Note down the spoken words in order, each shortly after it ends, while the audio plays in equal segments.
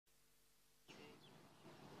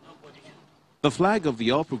The flag of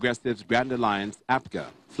the All Progressives Grand Alliance, APGA,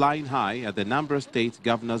 flying high at the Anambra State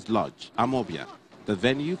Governor's Lodge, Amobia, the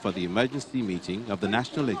venue for the emergency meeting of the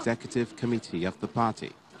National Executive Committee of the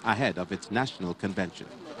party, ahead of its national convention.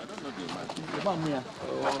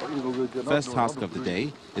 First task of the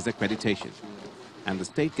day is accreditation, and the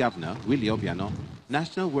state governor, Willie Obiano,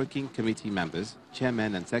 national working committee members,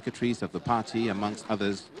 chairmen and secretaries of the party, amongst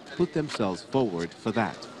others, put themselves forward for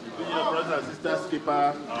that.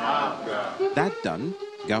 That done,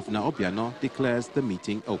 Governor Obiano declares the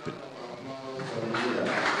meeting open.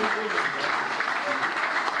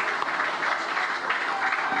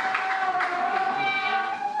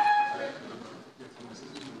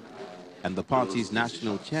 And the party's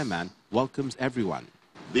national chairman welcomes everyone.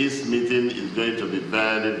 This meeting is going to be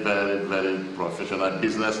very, very, very professional,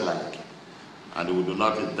 business-like, and we do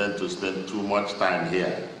not intend to spend too much time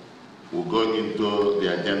here. We'll go into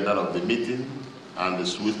the agenda of the meeting and be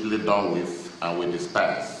swiftly done with, and we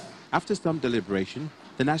disperse. After some deliberation,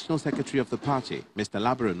 the National Secretary of the party, Mr.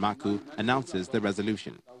 Labaran Maku, announces the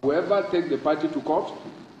resolution. Whoever takes the party to court,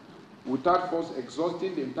 without first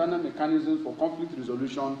exhausting the internal mechanisms for conflict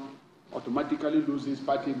resolution, automatically loses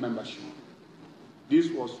party membership.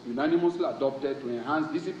 This was unanimously adopted to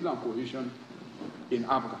enhance discipline and cohesion in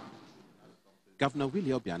APGA. Governor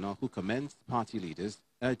Willie Obiano, who commends party leaders,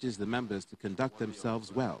 urges the members to conduct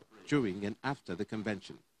themselves well during and after the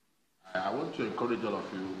convention. I want to encourage all of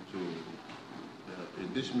you to,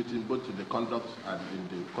 in this meeting, both in the conduct and in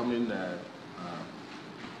the coming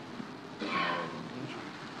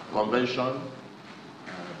convention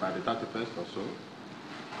by the 31st or so,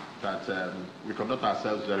 that we conduct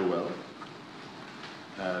ourselves very well.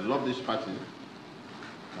 Love this party.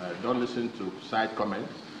 Don't listen to side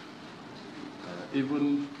comments.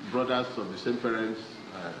 Even brothers of the same parents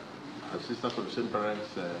and sisters of the same parents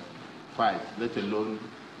fight, let alone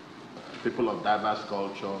people of diverse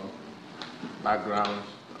culture, backgrounds,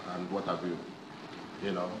 and what have you.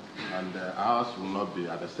 You know, and ours will not be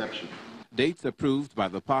an exception. Dates approved by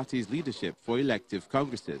the party's leadership for elective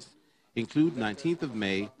congresses include 19th of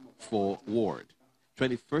May for ward,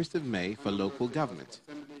 21st of May for local government,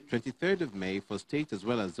 23rd of May for state as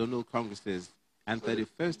well as zonal congresses, and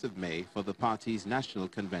 31st of May for the party's national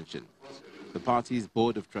convention. The party's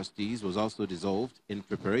board of trustees was also dissolved in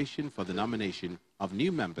preparation for the nomination of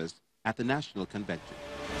new members at the national convention.